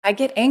I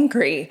get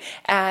angry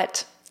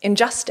at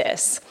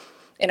injustice,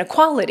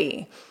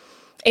 inequality,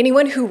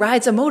 anyone who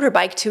rides a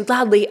motorbike too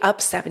loudly up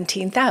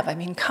 17th Ave. I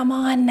mean, come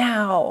on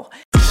now.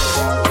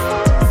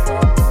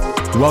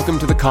 Welcome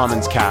to the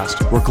Commons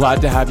Cast. We're glad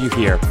to have you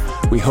here.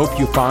 We hope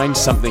you find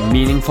something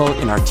meaningful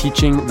in our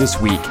teaching this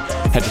week.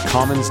 Head to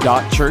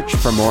commons.church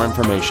for more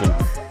information.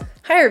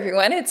 Hi,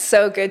 everyone. It's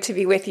so good to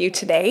be with you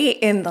today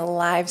in the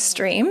live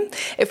stream.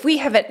 If we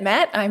haven't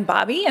met, I'm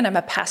Bobby, and I'm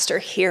a pastor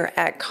here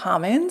at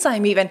Commons.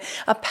 I'm even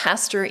a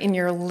pastor in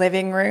your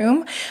living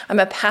room. I'm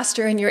a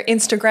pastor in your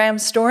Instagram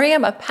story.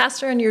 I'm a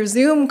pastor in your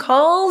Zoom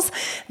calls.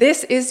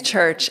 This is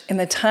church in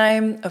the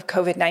time of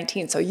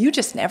COVID-19, so you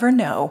just never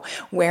know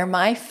where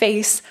my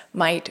face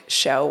might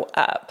show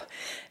up.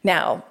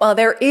 Now, while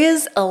there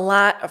is a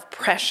lot of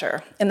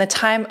pressure in the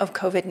time of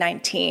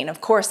COVID-19,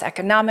 of course,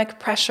 economic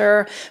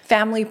pressure,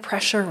 family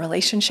pressure,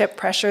 relationship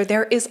pressure,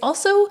 there is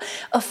also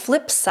a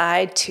flip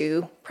side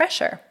to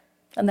pressure,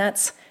 and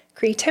that's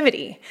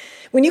creativity.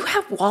 When you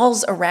have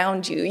walls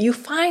around you, you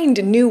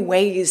find new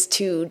ways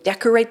to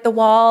decorate the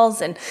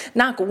walls and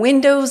knock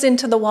windows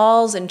into the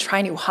walls and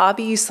try new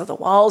hobbies so the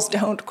walls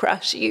don't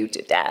crush you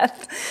to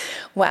death.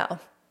 Well,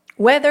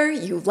 whether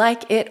you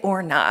like it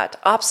or not,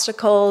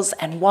 obstacles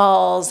and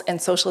walls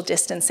and social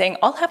distancing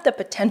all have the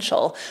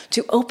potential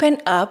to open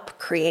up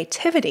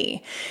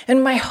creativity.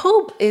 And my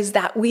hope is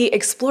that we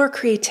explore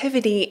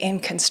creativity in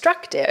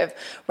constructive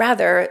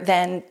rather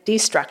than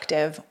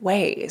destructive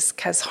ways,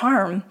 because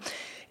harm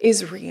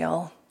is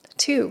real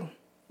too.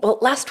 Well,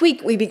 last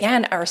week we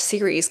began our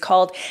series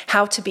called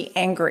How to Be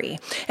Angry.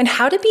 And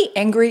How to Be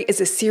Angry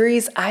is a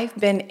series I've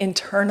been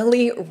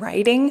internally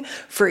writing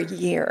for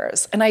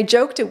years. And I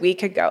joked a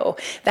week ago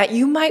that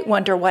you might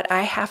wonder what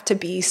I have to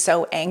be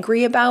so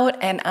angry about.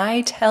 And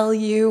I tell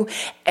you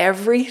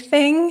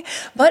everything.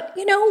 But,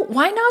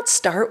 why not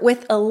start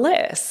with a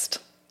list?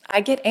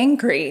 I get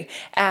angry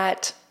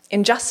at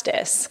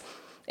injustice,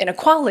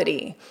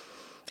 inequality,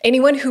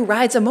 anyone who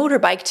rides a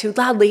motorbike too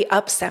loudly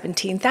up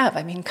 17th Ave.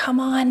 I mean, come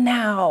on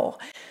now.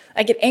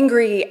 I get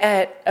angry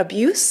at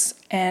abuse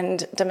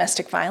and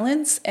domestic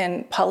violence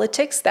and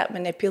politics that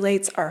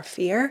manipulates our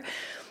fear.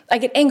 I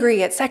get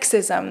angry at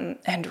sexism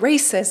and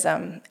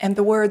racism and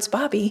the words,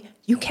 Bobby,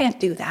 you can't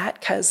do that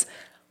because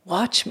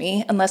watch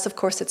me, unless of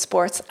course it's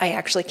sports. I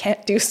actually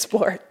can't do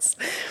sports.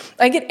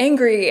 I get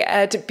angry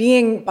at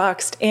being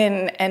boxed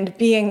in and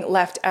being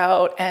left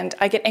out, and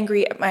I get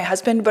angry at my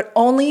husband, but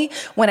only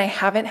when I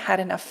haven't had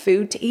enough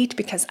food to eat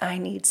because I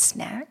need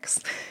snacks.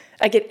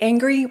 I get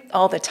angry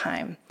all the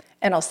time,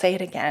 and I'll say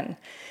it again.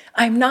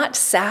 I'm not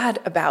sad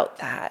about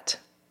that.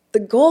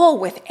 The goal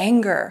with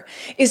anger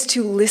is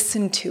to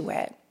listen to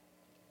it,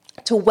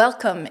 to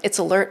welcome its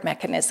alert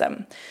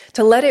mechanism,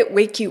 to let it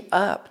wake you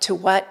up to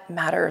what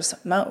matters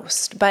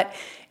most. But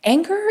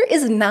anger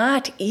is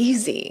not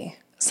easy.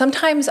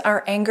 Sometimes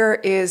our anger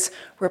is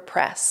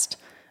repressed,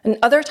 and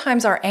other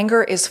times our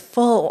anger is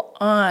full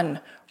on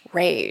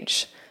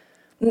rage.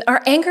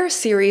 Our anger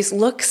series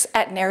looks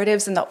at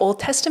narratives in the Old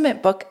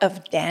Testament book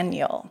of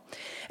Daniel.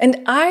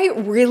 And I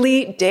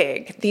really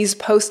dig these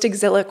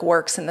post-exilic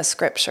works in the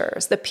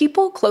scriptures. The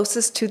people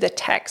closest to the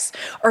text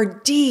are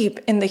deep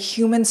in the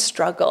human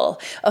struggle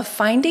of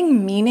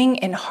finding meaning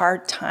in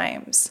hard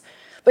times.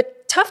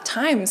 But tough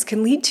times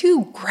can lead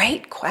to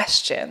great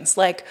questions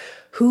like,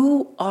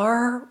 who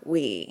are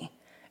we?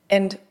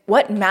 And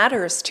what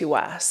matters to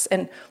us?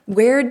 And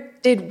where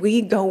did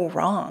we go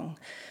wrong?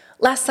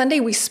 Last Sunday,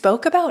 we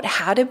spoke about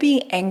how to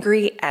be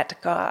angry at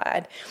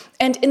God.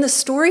 And in the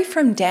story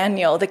from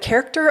Daniel, the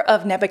character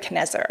of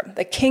Nebuchadnezzar,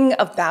 the king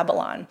of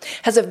Babylon,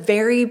 has a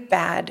very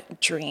bad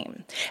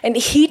dream. And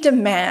he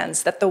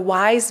demands that the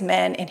wise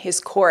men in his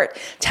court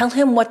tell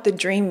him what the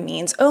dream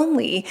means,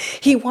 only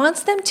he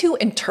wants them to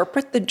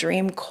interpret the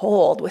dream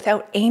cold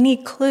without any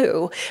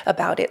clue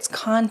about its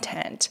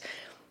content.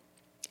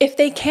 If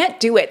they can't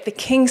do it, the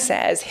king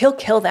says he'll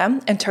kill them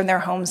and turn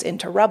their homes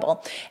into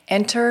rubble.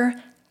 Enter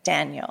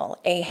Daniel,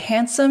 a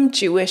handsome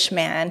Jewish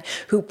man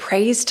who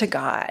prays to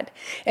God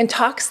and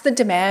talks the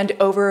demand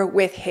over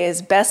with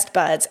his best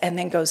buds and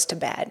then goes to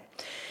bed.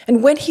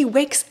 And when he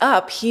wakes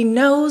up, he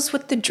knows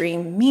what the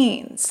dream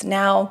means.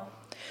 Now,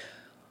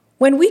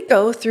 when we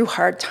go through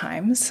hard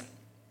times,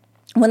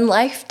 when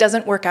life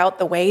doesn't work out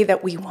the way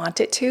that we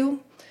want it to,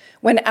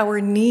 when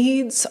our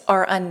needs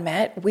are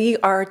unmet, we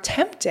are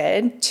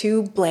tempted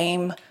to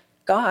blame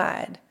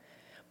God.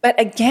 But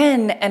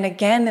again and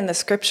again in the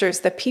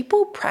scriptures, the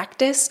people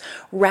practice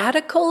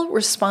radical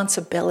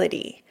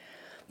responsibility.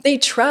 They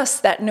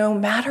trust that no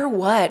matter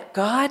what,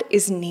 God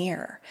is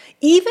near,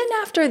 even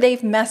after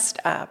they've messed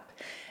up,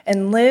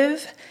 and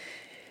live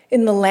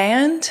in the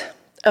land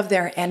of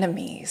their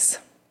enemies.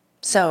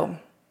 So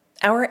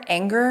our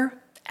anger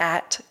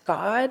at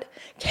God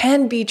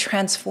can be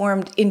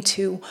transformed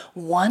into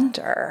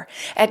wonder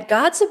at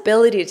God's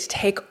ability to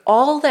take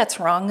all that's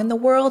wrong in the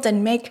world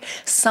and make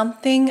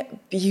something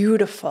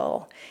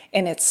beautiful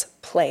in its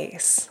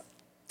place.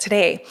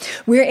 Today,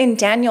 we're in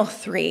Daniel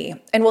 3,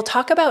 and we'll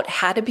talk about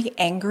how to be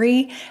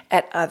angry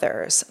at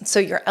others. So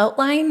your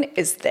outline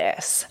is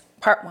this.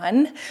 Part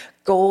 1,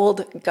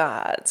 Gold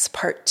Gods.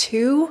 Part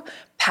 2,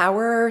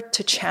 Power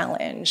to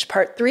Challenge.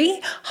 Part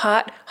 3,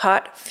 Hot,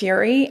 Hot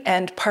Fury.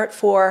 And Part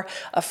 4,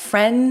 A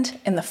Friend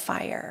in the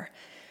Fire.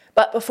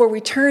 But before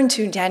we turn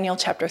to Daniel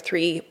chapter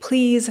 3,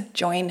 please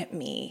join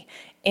me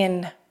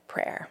in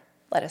prayer.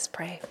 Let us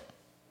pray.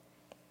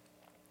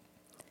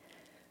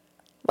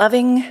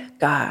 Loving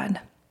God,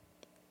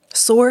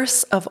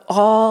 source of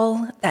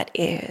all that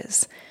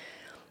is,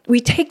 we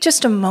take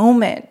just a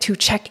moment to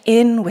check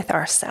in with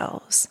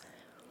ourselves.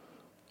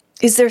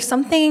 Is there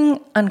something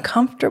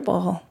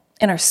uncomfortable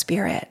in our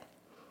spirit?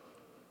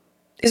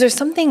 Is there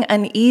something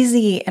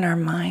uneasy in our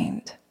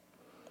mind?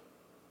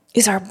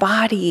 Is our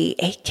body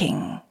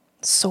aching,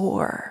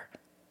 sore,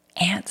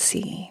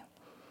 antsy?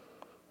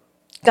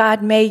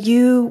 God, may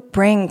you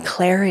bring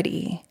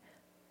clarity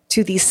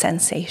to these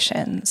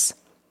sensations.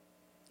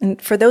 And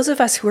for those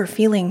of us who are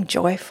feeling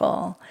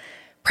joyful,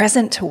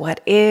 present to what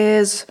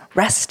is,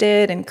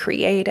 rested and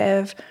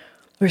creative,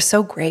 we're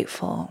so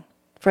grateful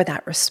for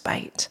that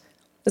respite.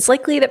 It's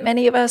likely that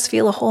many of us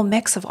feel a whole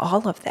mix of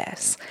all of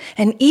this.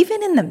 And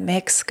even in the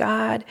mix,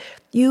 God,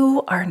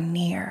 you are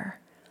near.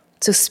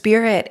 So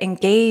Spirit,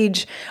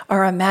 engage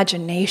our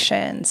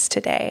imaginations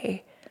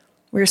today.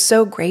 We're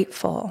so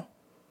grateful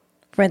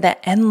for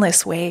the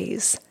endless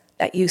ways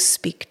that you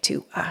speak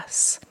to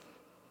us.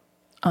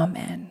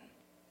 Amen.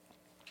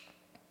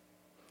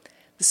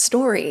 The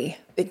story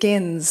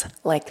begins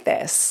like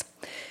this.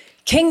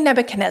 King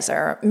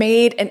Nebuchadnezzar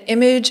made an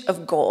image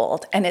of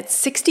gold, and it's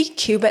 60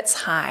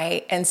 cubits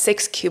high and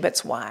 6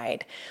 cubits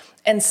wide,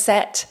 and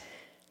set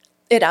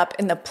it up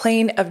in the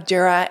plain of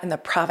Dura in the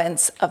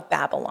province of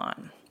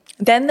Babylon.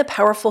 Then the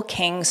powerful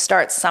king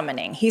starts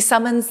summoning. He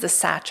summons the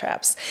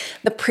satraps,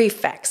 the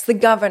prefects, the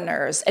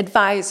governors,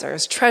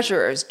 advisors,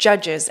 treasurers,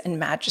 judges, and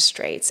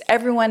magistrates,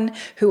 everyone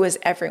who is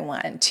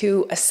everyone,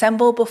 to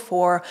assemble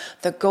before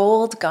the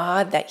gold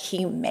god that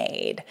he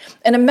made.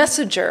 And a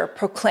messenger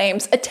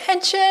proclaims,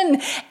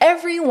 "Attention,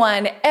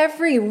 everyone,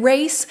 every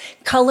race,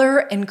 color,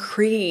 and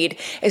creed.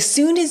 As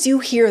soon as you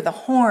hear the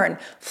horn,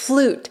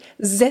 flute,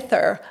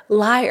 zither,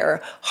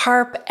 lyre,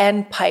 harp,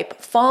 and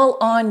pipe, fall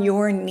on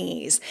your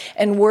knees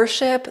and worship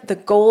the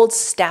gold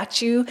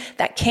statue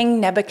that King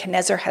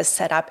Nebuchadnezzar has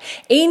set up.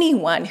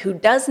 Anyone who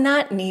does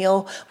not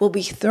kneel will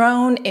be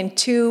thrown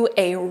into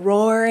a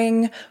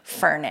roaring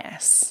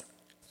furnace."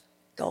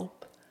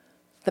 Gulp.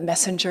 The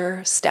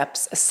messenger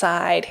steps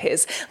aside.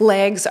 His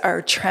legs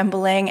are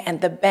trembling,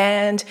 and the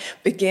band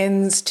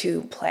begins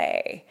to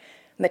play.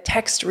 And the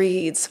text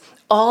reads,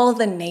 "All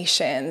the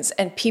nations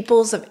and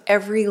peoples of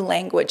every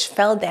language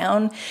fell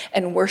down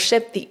and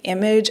worshiped the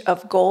image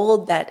of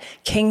gold that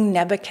King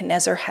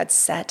Nebuchadnezzar had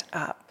set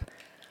up."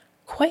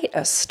 Quite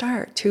a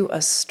start to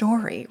a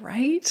story,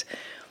 right?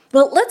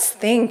 Well, let's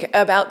think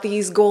about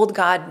these gold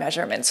god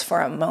measurements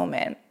for a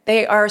moment.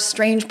 They are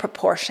strange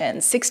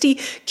proportions, 60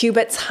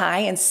 cubits high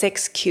and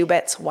 6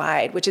 cubits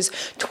wide, which is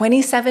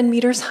 27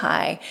 meters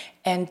high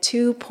and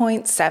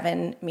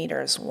 2.7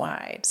 meters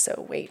wide.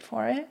 So wait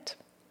for it.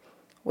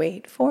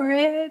 Wait for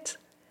it.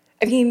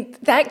 I mean,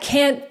 that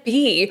can't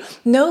be.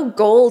 No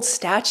gold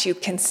statue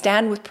can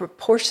stand with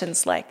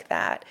proportions like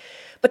that.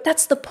 But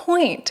that's the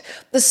point.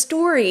 The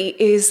story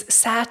is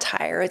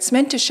satire. It's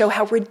meant to show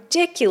how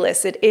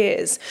ridiculous it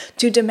is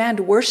to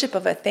demand worship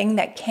of a thing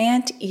that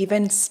can't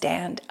even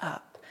stand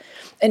up.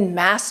 And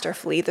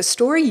masterfully, the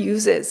story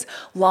uses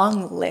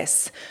long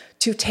lists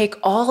to take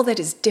all that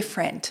is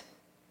different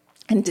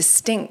and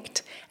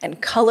distinct and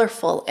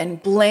colorful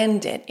and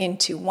blend it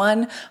into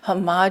one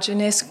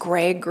homogeneous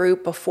gray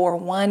group before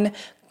one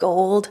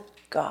gold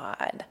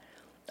god.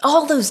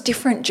 All those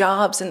different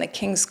jobs in the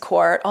king's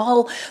court,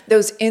 all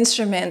those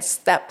instruments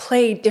that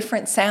play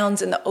different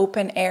sounds in the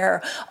open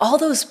air, all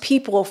those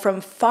people from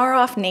far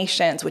off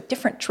nations with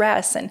different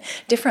dress and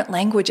different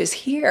languages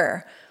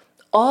here,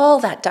 all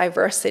that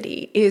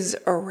diversity is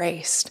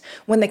erased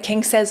when the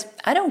king says,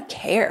 "I don't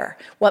care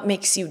what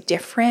makes you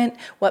different,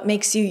 what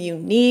makes you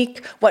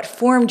unique, what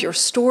formed your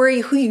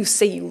story, who you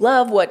say you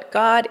love, what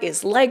God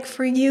is like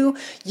for you.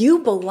 You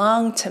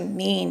belong to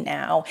me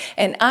now,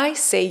 and I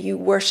say you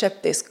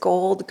worship this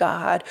gold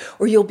god,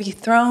 or you'll be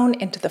thrown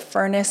into the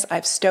furnace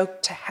I've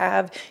stoked to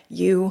have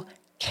you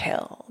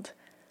killed."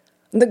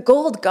 The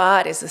gold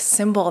god is a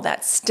symbol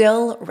that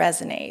still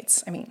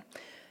resonates. I mean,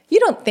 you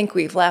don't think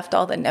we've left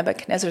all the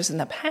Nebuchadnezzars in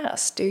the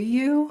past, do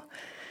you?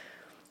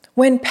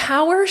 When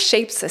power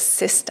shapes a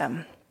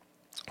system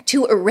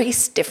to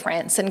erase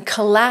difference and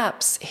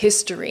collapse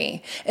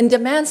history and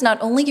demands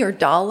not only your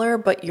dollar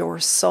but your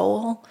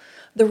soul,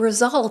 the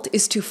result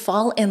is to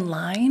fall in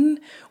line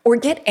or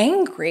get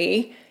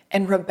angry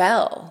and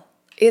rebel.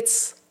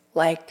 It's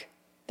like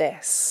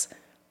this.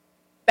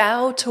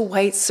 Bow to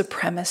white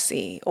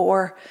supremacy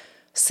or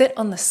sit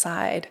on the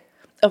side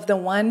of the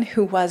one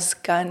who was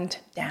gunned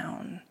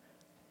down.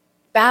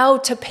 Bow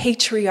to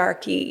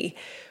patriarchy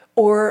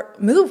or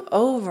move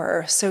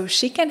over so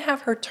she can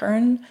have her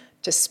turn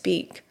to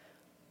speak.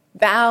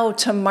 Bow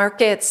to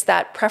markets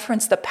that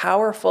preference the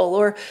powerful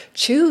or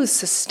choose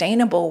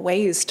sustainable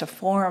ways to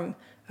form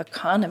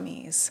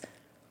economies.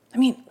 I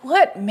mean,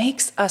 what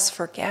makes us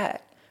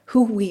forget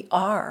who we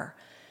are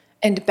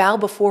and bow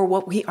before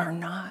what we are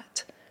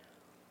not?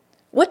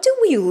 What do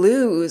we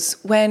lose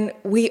when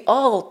we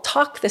all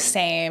talk the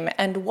same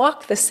and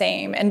walk the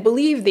same and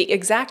believe the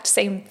exact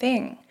same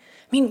thing?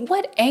 I mean,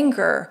 what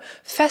anger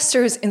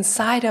festers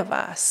inside of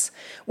us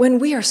when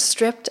we are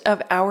stripped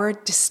of our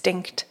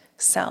distinct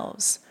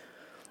selves?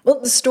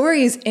 Well, the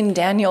stories in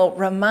Daniel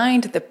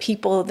remind the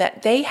people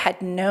that they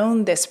had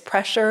known this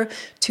pressure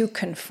to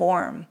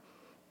conform.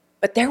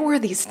 But there were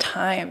these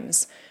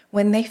times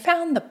when they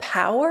found the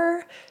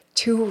power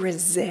to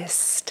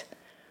resist.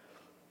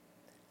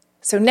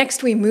 So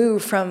next we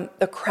move from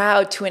the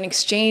crowd to an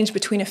exchange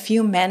between a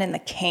few men and the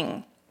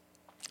king.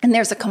 And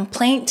there's a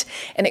complaint,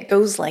 and it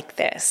goes like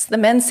this. The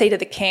men say to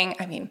the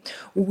king,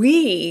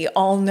 we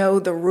all know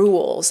the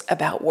rules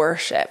about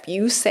worship.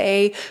 You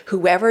say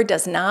whoever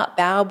does not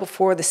bow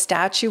before the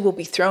statue will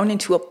be thrown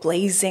into a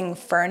blazing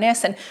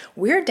furnace, and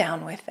we're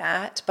down with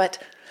that. But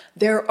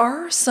there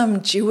are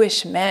some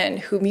Jewish men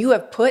whom you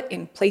have put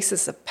in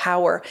places of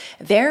power.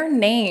 Their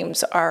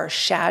names are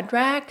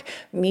Shadrach,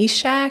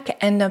 Meshach,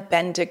 and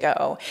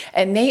Abednego,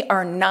 and they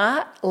are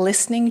not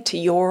listening to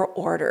your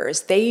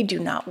orders. They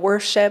do not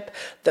worship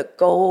the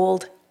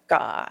gold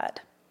god.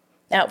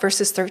 Now,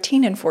 verses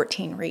 13 and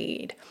 14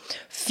 read,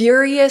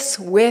 "Furious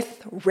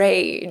with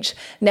rage,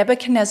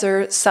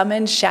 Nebuchadnezzar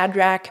summoned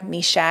Shadrach,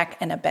 Meshach,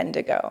 and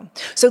Abednego.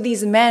 So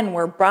these men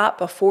were brought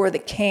before the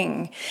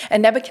king,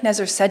 and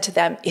Nebuchadnezzar said to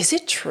them, 'Is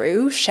it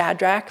true,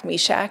 Shadrach,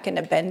 Meshach, and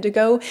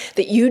Abednego,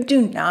 that you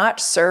do not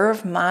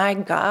serve my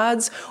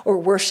gods or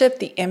worship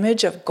the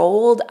image of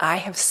gold I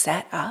have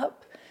set up?'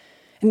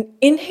 And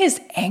in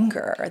his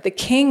anger, the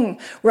king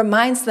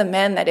reminds the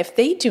men that if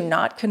they do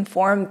not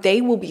conform, they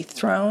will be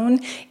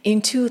thrown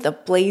into the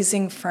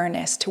blazing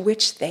furnace, to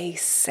which they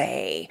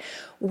say,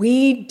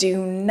 'We do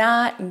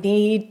not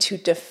need to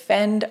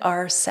defend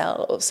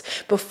ourselves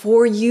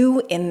before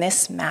you in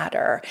this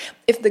matter.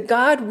 If the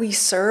God we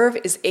serve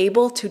is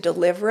able to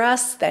deliver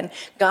us, then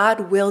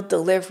God will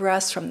deliver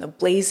us from the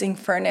blazing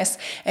furnace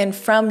and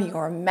from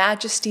your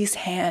majesty's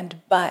hand.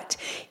 But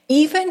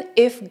even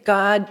if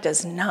God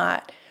does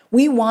not,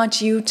 we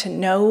want you to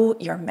know,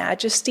 your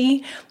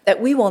majesty,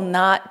 that we will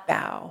not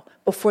bow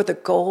before the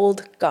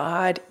gold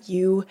god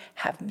you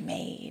have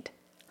made.'"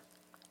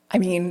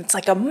 It's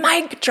like a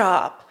mic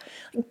drop.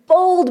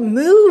 Bold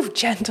move,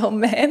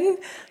 gentlemen.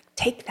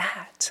 Take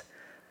that.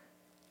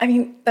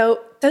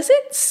 Though, does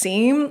it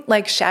seem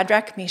like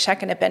Shadrach,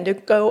 Meshach, and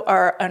Abednego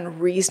are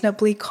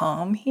unreasonably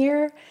calm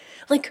here?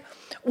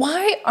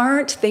 Why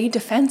aren't they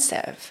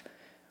defensive?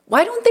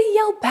 Why don't they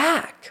yell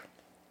back?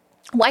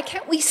 Why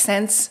can't we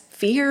sense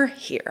fear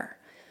here?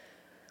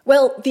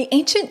 Well, the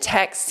ancient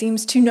text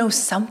seems to know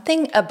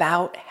something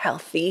about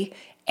healthy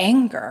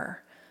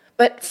anger.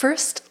 But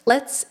first,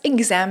 let's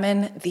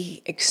examine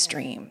the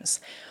extremes.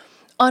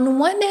 On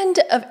one end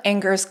of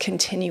anger's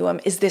continuum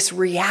is this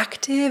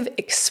reactive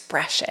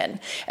expression,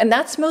 and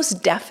that's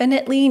most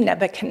definitely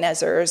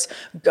Nebuchadnezzar's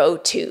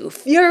go-to.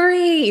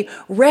 Fury,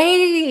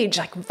 rage,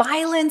 like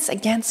violence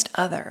against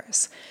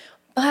others.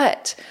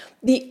 But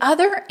the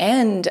other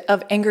end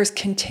of anger's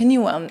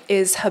continuum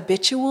is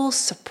habitual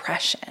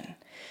suppression.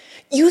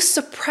 You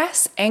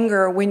suppress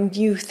anger when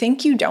you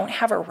think you don't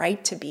have a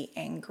right to be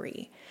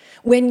angry,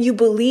 when you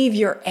believe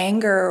your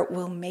anger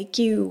will make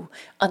you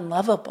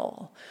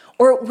unlovable,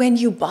 or when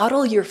you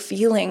bottle your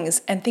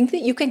feelings and think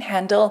that you can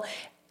handle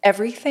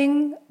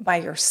everything by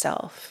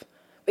yourself.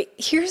 But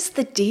here's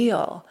the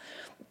deal.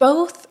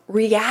 Both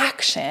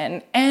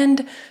reaction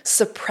and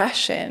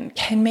suppression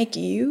can make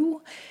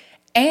you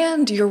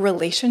and your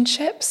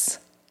relationships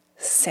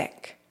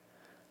sick.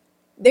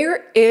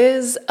 There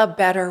is a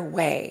better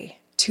way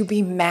to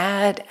be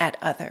mad at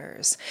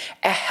others.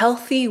 A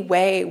healthy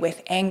way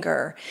with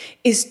anger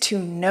is to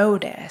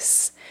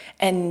notice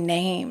and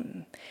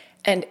name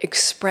and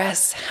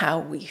express how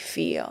we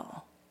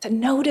feel. To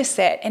notice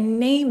it and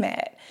name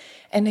it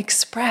and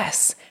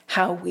express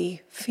how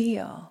we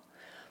feel.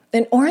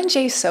 And Oren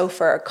J.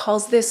 Sofer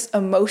calls this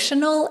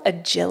emotional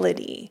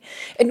agility.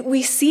 And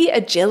we see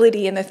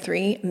agility in the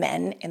three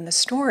men in the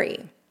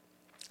story.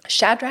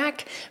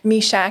 Shadrach,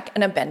 Meshach,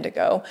 and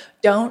Abednego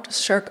don't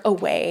shirk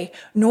away,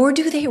 nor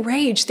do they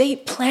rage. They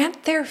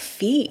plant their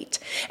feet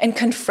and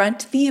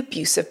confront the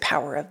abusive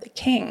power of the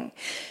king.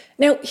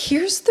 Now,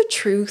 here's the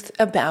truth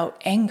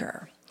about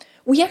anger.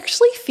 We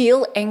actually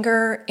feel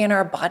anger in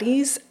our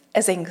bodies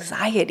as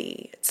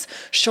anxiety. It's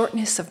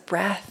shortness of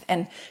breath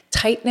and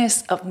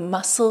tightness of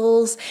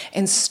muscles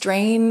and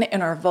strain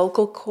in our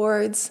vocal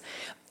cords.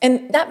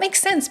 And that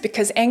makes sense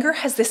because anger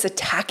has this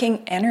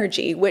attacking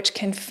energy, which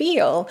can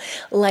feel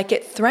like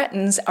it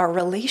threatens our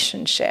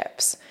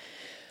relationships.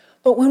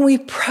 But when we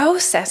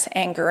process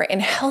anger in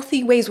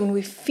healthy ways, when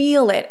we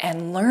feel it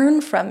and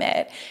learn from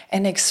it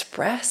and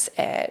express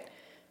it,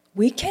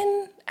 we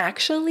can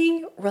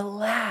actually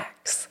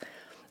relax.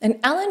 And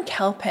Alan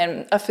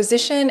Kalpin, a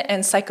physician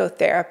and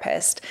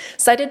psychotherapist,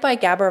 cited by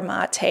Gabor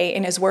Mate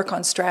in his work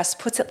on stress,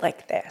 puts it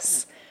like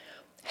this: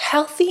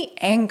 healthy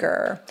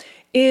anger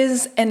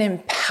is an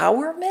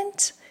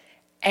empowerment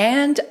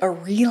and a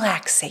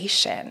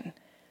relaxation.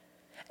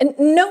 And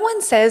no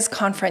one says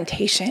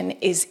confrontation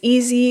is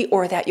easy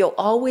or that you'll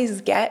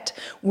always get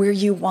where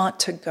you want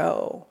to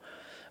go.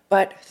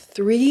 But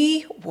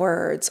 3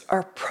 words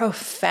are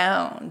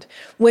profound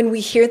when we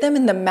hear them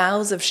in the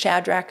mouths of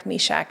Shadrach,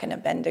 Meshach, and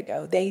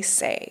Abednego. They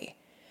say,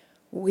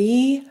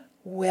 "We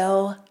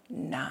will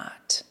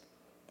not."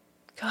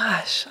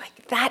 Gosh,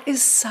 that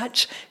is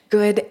such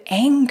good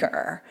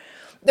anger.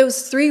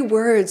 Those 3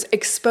 words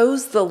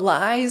expose the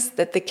lies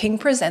that the king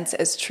presents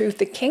as truth.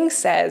 The king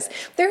says,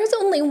 there is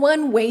only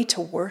one way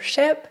to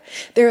worship.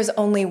 There is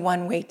only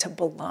one way to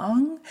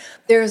belong.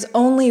 There is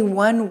only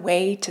one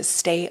way to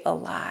stay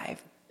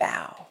alive.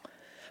 Bow.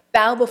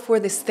 Bow before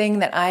this thing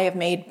that I have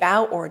made,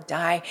 bow or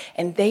die.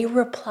 And they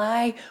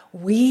reply,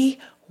 we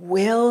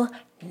will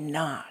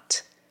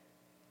not.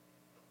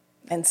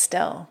 And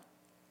still,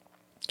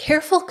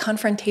 careful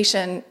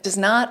confrontation does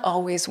not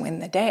always win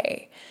the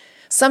day.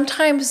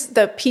 Sometimes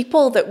the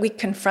people that we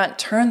confront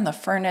turn the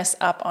furnace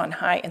up on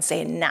high and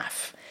say,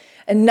 enough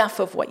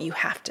of what you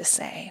have to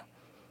say.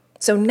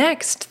 So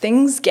next,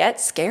 things get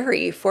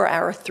scary for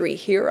our 3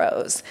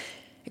 heroes.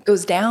 It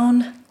goes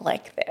down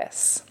like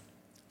this.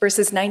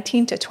 Verses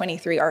 19 to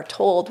 23 are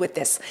told with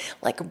this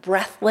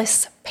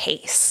breathless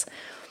pace.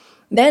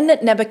 Then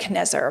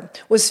Nebuchadnezzar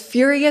was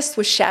furious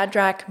with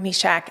Shadrach,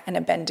 Meshach, and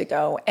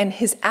Abednego, and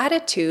his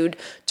attitude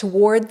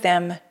toward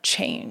them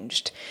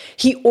changed.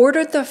 He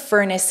ordered the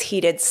furnace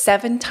heated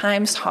 7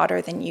 times hotter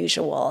than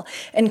usual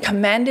and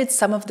commanded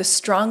some of the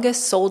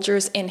strongest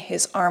soldiers in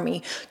his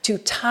army to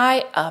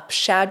tie up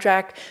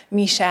Shadrach,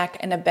 Meshach,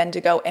 and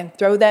Abednego and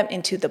throw them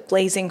into the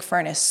blazing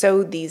furnace.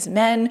 So these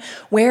men,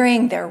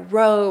 wearing their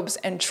robes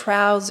and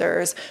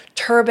trousers,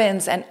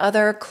 turbans, and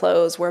other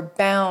clothes, were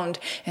bound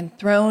and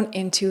thrown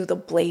into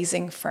the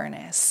blazing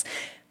furnace.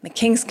 The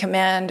king's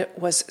command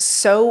was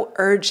so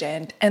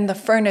urgent and the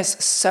furnace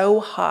so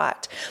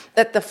hot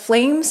that the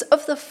flames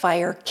of the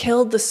fire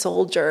killed the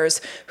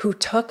soldiers who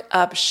took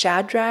up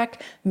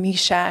Shadrach,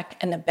 Meshach,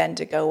 and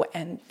Abednego,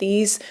 and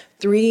these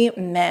 3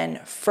 men,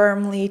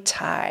 firmly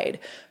tied,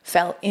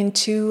 fell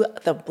into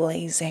the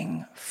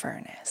blazing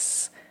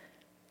furnace.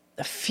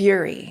 The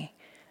fury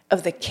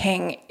of the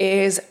king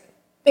is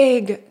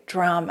big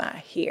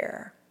drama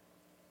here.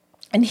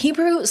 And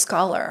Hebrew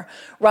scholar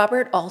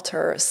Robert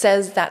Alter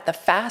says that the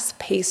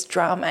fast-paced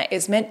drama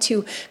is meant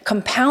to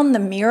compound the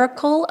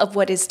miracle of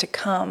what is to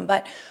come,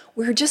 but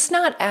we're just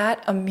not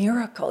at a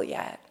miracle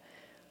yet.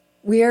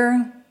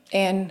 We're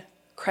in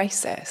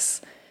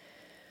crisis.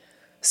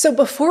 So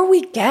before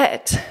we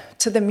get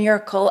to the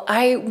miracle,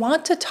 I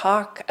want to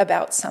talk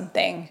about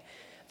something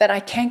that I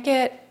can't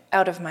get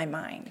out of my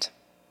mind.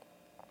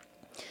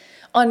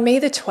 On May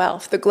the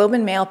 12th, the Globe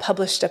and Mail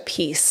published a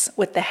piece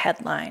with the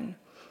headline,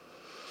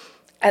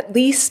 "At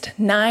least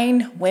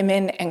 9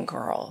 women and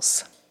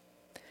girls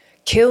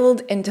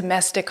killed in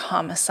domestic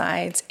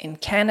homicides in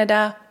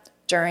Canada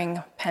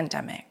during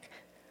pandemic."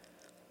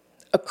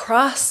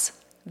 Across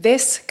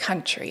this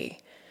country,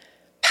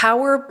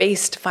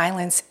 power-based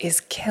violence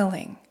is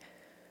killing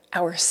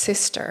our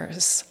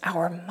sisters,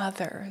 our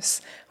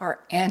mothers, our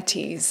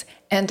aunties,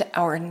 and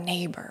our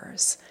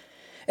neighbors.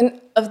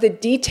 And of the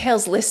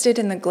details listed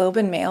in the Globe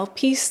and Mail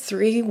piece,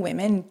 3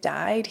 women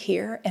died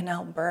here in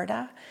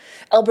Alberta.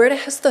 Alberta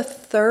has the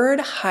 3rd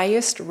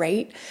highest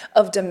rate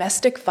of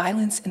domestic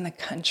violence in the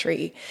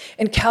country.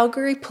 And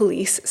Calgary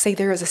police say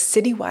there is a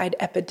citywide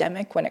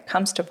epidemic when it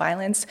comes to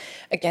violence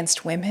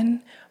against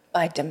women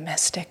by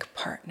domestic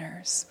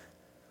partners.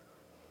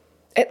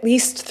 At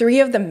least 3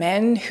 of the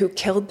men who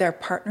killed their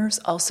partners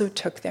also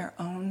took their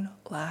own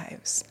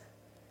lives.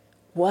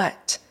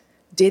 What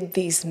did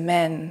these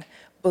men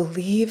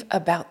believe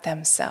about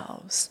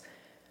themselves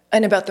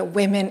and about the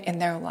women in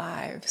their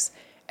lives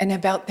and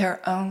about their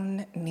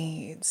own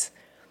needs?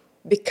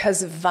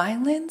 Because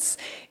violence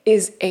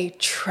is a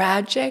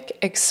tragic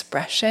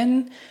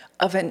expression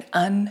of an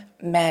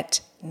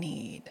unmet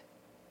need.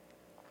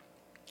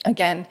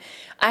 Again,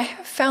 I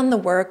have found the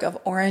work of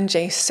Oren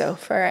J.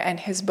 Sofer and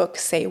his book,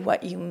 Say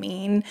What You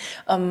Mean,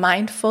 a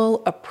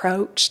mindful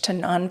approach to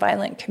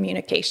nonviolent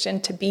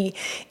communication, to be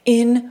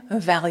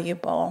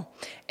invaluable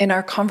in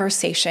our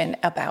conversation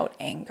about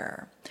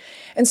anger.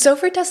 And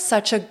Sofer does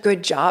such a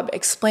good job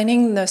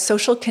explaining the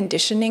social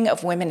conditioning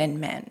of women and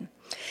men.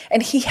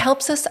 And he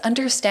helps us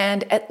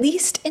understand, at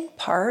least in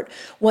part,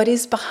 what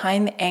is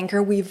behind the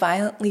anger we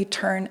violently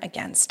turn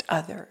against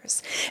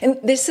others. And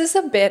this is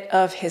a bit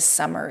of his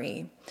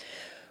summary.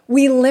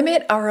 We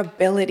limit our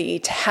ability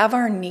to have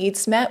our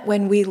needs met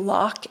when we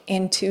lock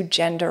into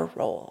gender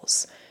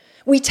roles.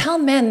 We tell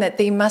men that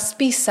they must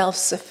be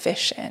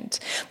self-sufficient,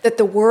 that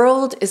the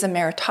world is a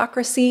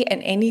meritocracy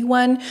and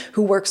anyone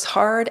who works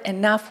hard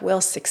enough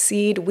will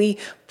succeed. We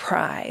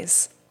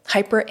prize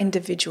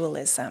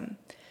hyper-individualism.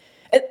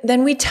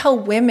 Then we tell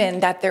women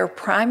that their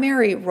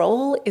primary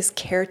role is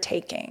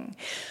caretaking,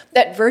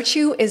 that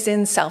virtue is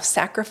in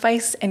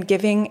self-sacrifice and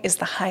giving is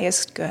the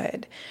highest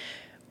good.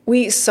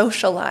 We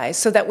socialize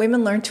so that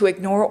women learn to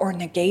ignore or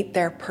negate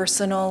their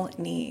personal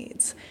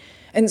needs.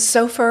 And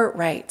Sofer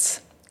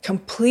writes,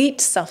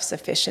 Complete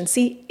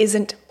self-sufficiency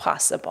isn't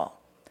possible.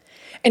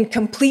 And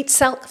complete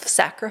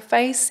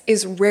self-sacrifice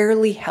is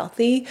rarely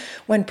healthy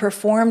when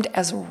performed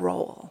as a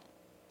role.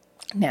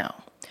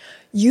 Now,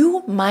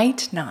 you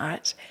might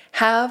not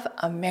have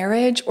a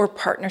marriage or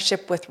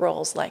partnership with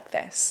roles like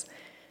this.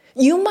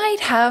 You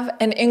might have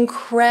an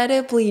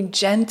incredibly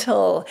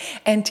gentle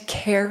and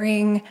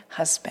caring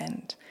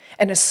husband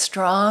and a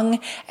strong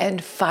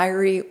and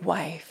fiery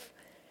wife.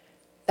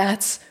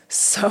 That's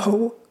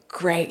so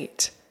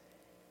great.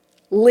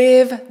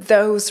 Live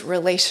those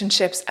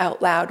relationships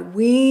out loud.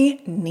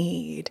 We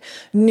need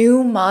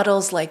new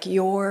models like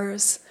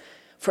yours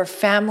for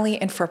family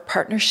and for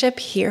partnership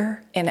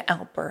here in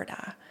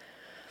Alberta.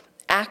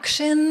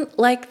 Action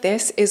like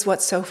this is what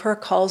Sofer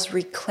calls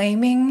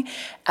reclaiming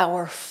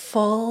our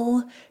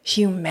full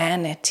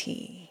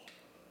humanity.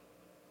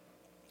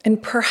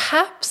 And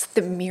perhaps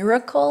the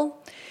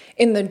miracle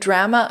in the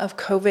drama of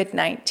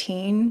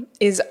COVID-19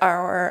 is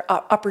our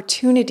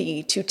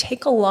opportunity to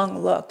take a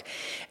long look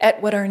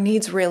at what our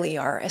needs really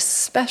are,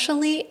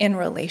 especially in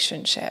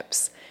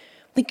relationships.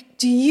 Like,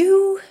 do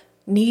you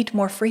need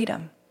more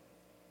freedom,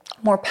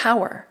 more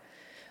power?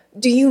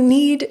 Do you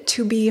need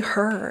to be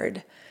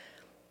heard?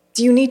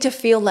 Do you need to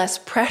feel less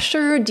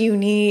pressure? Do you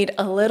need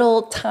a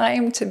little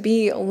time to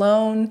be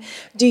alone?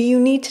 Do you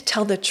need to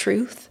tell the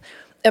truth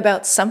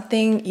about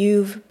something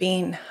you've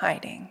been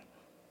hiding?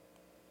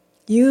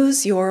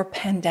 Use your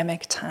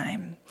pandemic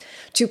time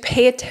to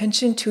pay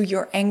attention to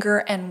your anger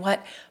and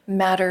what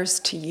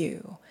matters to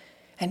you.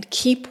 And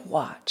keep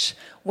watch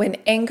when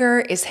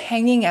anger is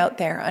hanging out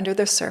there under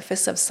the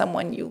surface of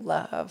someone you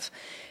love.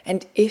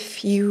 And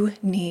if you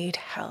need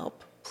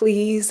help,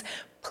 please,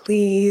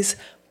 please,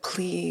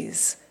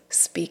 please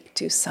speak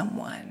to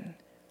someone.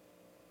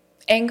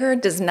 Anger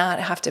does not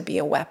have to be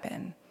a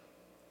weapon.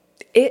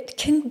 It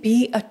can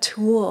be a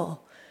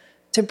tool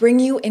to bring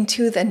you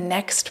into the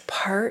next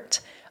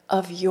part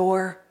of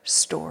your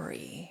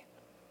story.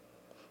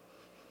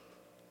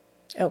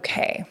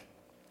 Okay,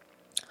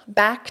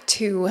 back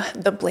to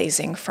the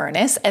blazing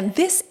furnace, and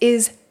this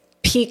is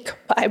peak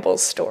Bible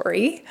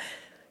story.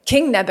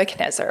 King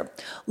Nebuchadnezzar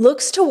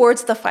looks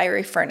towards the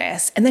fiery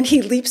furnace, and then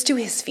he leaps to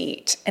his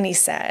feet, and he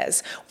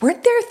says,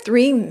 "Weren't there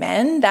 3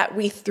 men that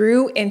we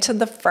threw into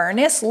the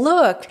furnace?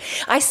 Look,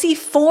 I see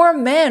 4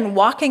 men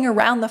walking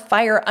around the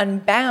fire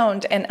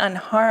unbound and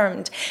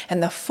unharmed,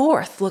 and the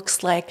 4th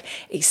looks like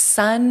a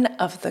son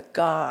of the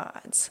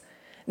gods."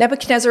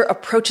 Nebuchadnezzar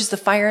approaches the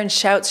fire and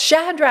shouts,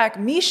 "Shadrach,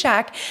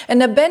 Meshach,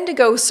 and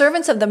Abednego,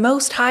 servants of the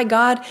Most High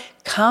God,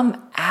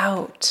 come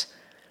out."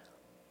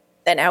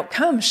 Then out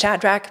come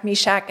Shadrach,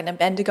 Meshach, and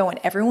Abednego, and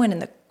everyone in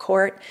the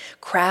court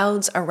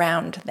crowds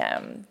around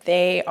them.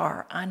 They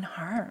are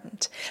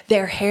unharmed.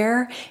 Their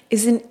hair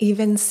isn't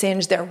even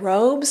singed. Their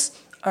robes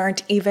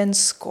aren't even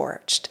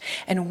scorched.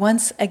 And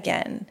once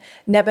again,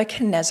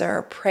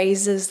 Nebuchadnezzar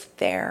praises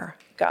their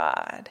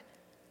God.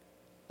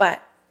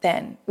 But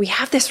then we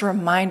have this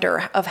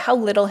reminder of how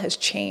little has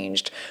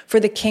changed for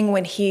the king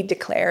when he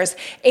declares,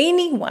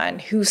 "Anyone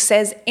who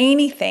says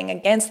anything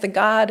against the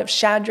God of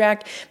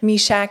Shadrach,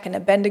 Meshach, and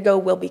Abednego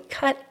will be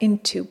cut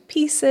into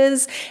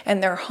pieces,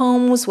 and their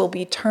homes will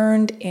be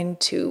turned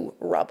into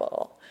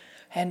rubble."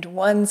 And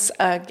once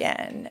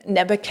again,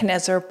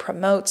 Nebuchadnezzar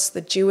promotes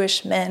the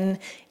Jewish men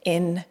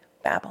in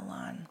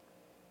Babylon.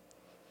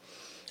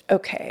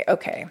 Okay.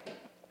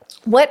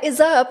 What is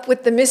up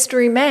with the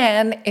mystery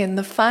man in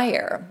the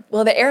fire?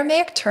 Well, the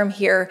Aramaic term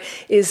here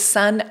is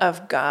son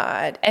of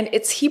God, and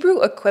its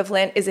Hebrew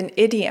equivalent is an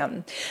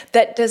idiom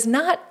that does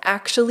not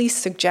actually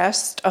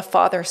suggest a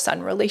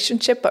father-son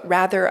relationship, but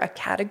rather a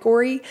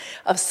category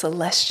of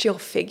celestial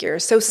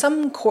figures, so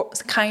some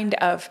kind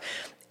of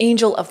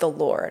angel of the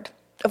Lord.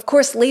 Of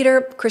course,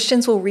 later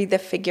Christians will read the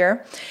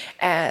figure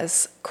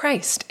as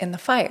Christ in the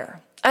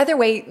fire. Either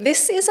way,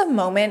 this is a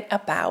moment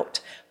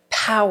about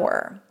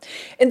power.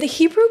 And the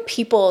Hebrew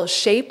people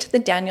shaped the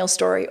Daniel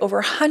story over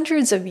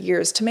hundreds of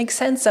years to make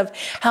sense of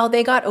how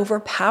they got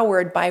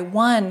overpowered by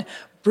one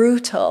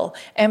brutal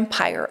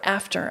empire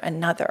after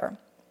another.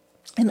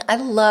 And I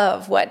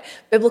love what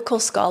biblical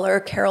scholar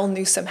Carol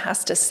Newsom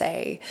has to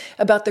say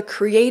about the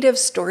creative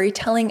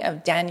storytelling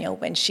of Daniel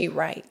when she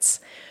writes,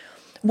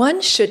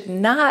 "One should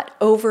not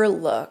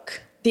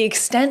overlook the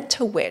extent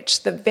to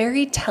which the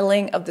very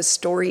telling of the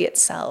story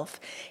itself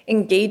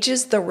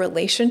engages the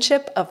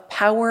relationship of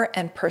power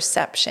and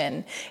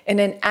perception in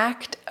an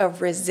act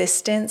of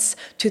resistance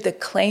to the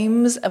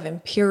claims of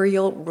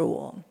imperial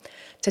rule.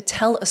 To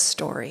tell a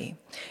story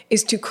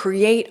is to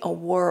create a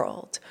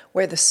world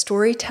where the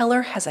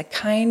storyteller has a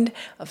kind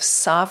of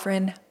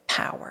sovereign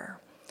power."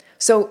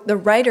 So the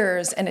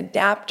writers and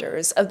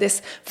adapters of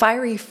this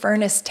fiery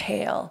furnace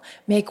tale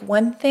make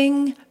one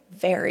thing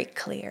very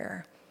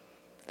clear.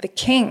 The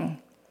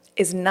king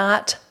is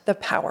not the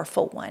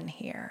powerful one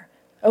here.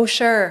 Oh,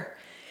 sure,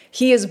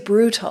 he is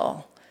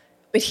brutal,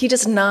 but he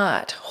does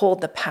not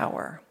hold the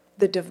power.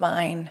 The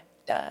divine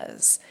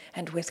does.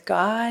 And with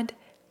God,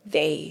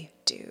 they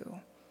do.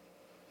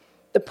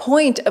 The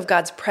point of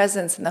God's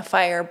presence in the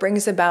fire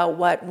brings about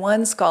what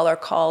one scholar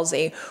calls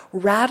a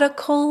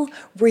radical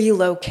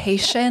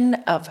relocation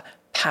of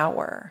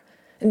power.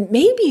 And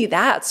maybe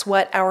that's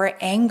what our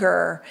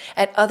anger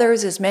at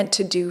others is meant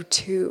to do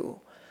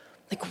too.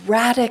 Like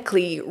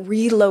radically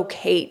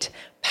relocate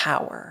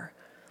power.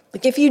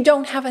 Like if you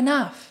don't have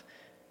enough,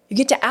 you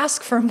get to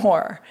ask for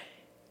more.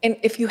 And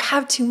if you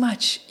have too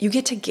much, you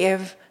get to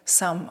give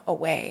some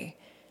away.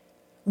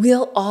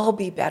 We'll all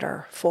be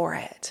better for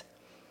it.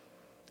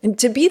 And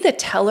to be the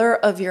teller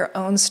of your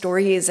own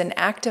story is an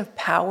act of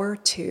power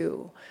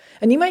too.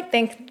 And you might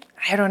think,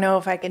 I don't know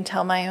if I can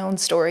tell my own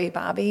story,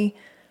 Bobby.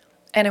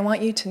 And I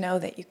want you to know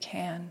that you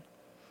can.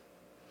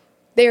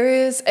 There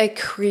is a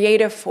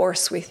creative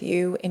force with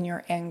you in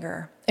your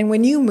anger. And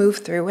when you move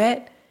through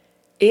it,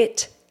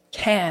 it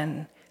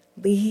can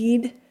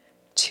lead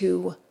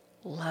to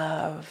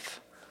love.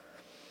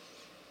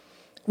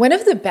 One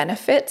of the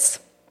benefits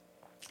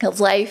of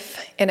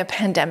life in a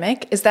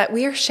pandemic is that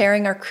we are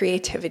sharing our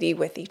creativity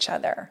with each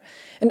other.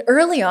 And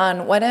early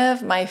on, one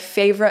of my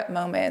favorite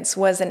moments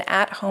was an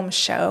at-home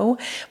show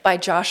by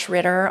Josh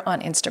Ritter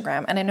on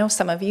Instagram. And I know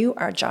some of you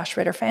are Josh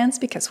Ritter fans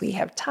because we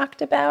have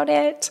talked about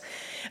it.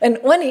 And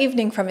one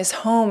evening from his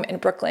home in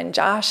Brooklyn,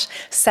 Josh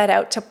set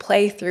out to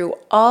play through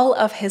all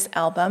of his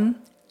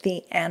album,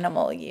 The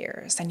Animal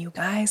Years. And you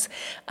guys,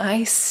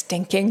 I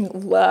stinking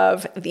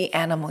love The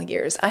Animal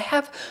Years. I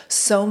have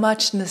so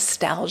much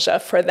nostalgia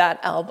for that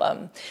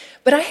album,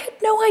 but I had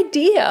no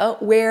idea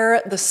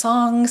where the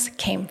songs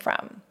came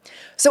from.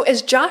 So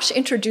as Josh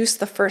introduced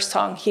the first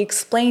song, he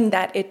explained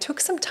that it took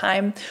some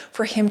time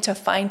for him to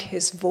find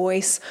his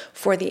voice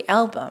for the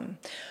album.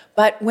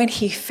 But when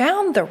he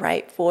found the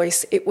right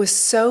voice, it was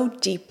so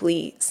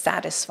deeply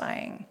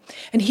satisfying.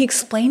 And he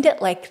explained it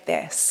like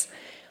this: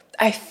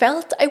 I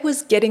felt I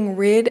was getting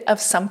rid of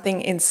something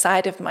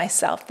inside of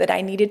myself that I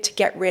needed to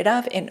get rid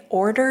of in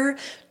order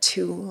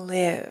to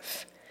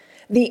live.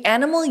 The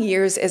Animal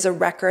Years is a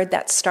record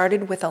that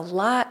started with a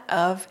lot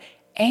of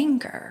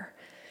anger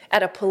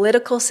at a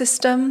political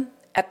system,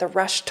 at the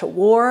rush to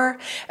war,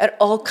 at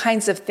all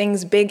kinds of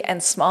things big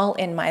and small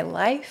in my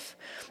life.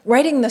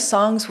 Writing the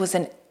songs was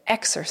an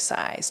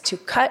exercise to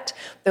cut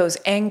those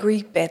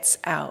angry bits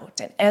out.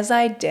 And as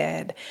I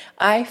did,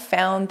 I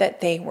found that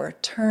they were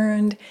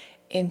turned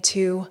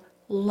into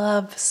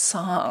love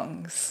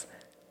songs.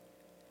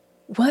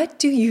 What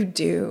do you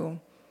do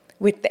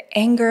with the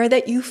anger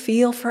that you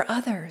feel for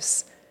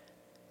others?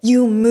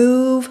 You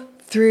move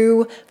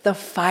through the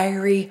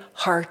fiery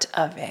heart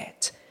of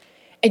it,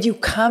 and you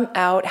come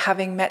out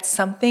having met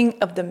something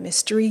of the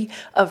mystery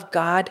of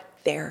God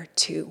there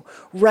too,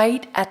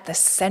 right at the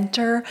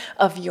center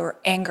of your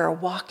anger.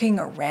 Walking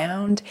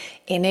around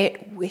in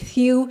it with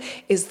you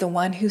is the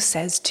one who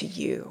says to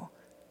you,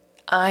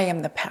 I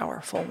am the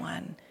powerful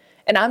one.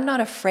 And I'm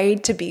not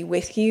afraid to be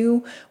with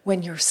you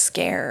when you're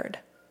scared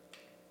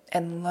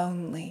and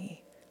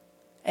lonely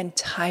and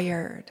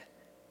tired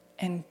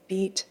and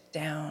beat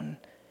down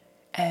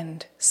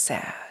and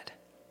sad.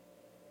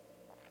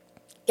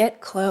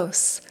 Get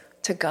close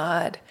to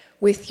God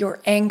with your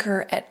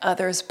anger at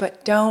others,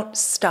 but don't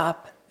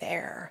stop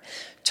there.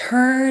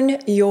 Turn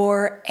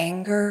your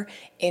anger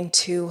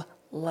into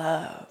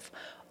love,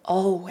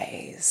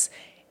 always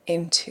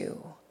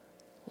into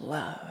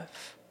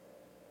love.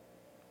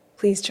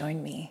 Please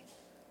join me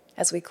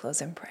as we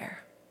close in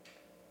prayer.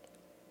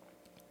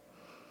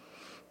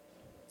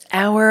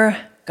 Our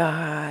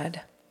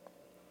God,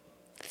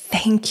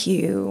 thank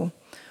you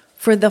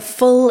for the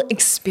full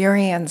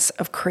experience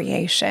of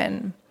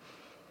creation,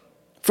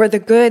 for the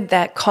good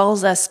that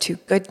calls us to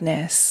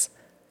goodness,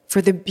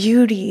 for the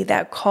beauty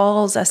that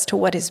calls us to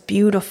what is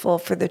beautiful,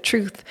 for the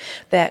truth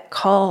that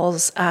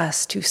calls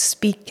us to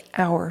speak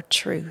our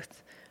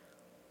truth.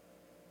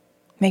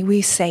 May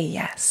we say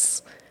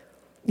yes.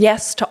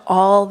 Yes to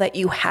all that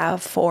you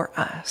have for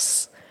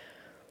us.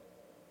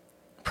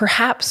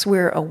 Perhaps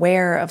we're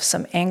aware of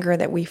some anger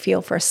that we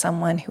feel for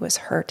someone who has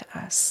hurt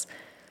us,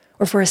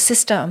 or for a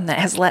system that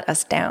has let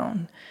us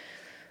down,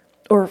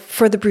 or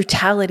for the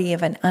brutality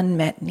of an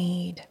unmet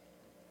need.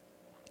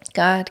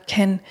 God,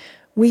 can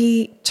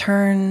we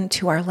turn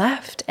to our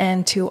left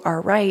and to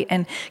our right,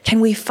 and can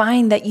we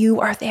find that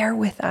you are there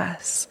with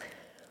us?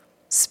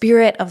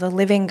 Spirit of the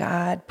living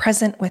God,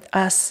 present with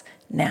us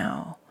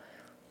now.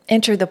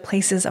 Enter the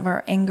places of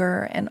our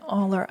anger and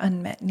all our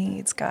unmet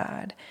needs,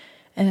 God.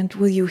 And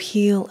will you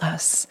heal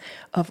us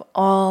of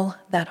all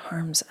that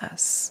harms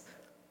us?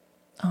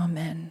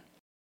 Amen.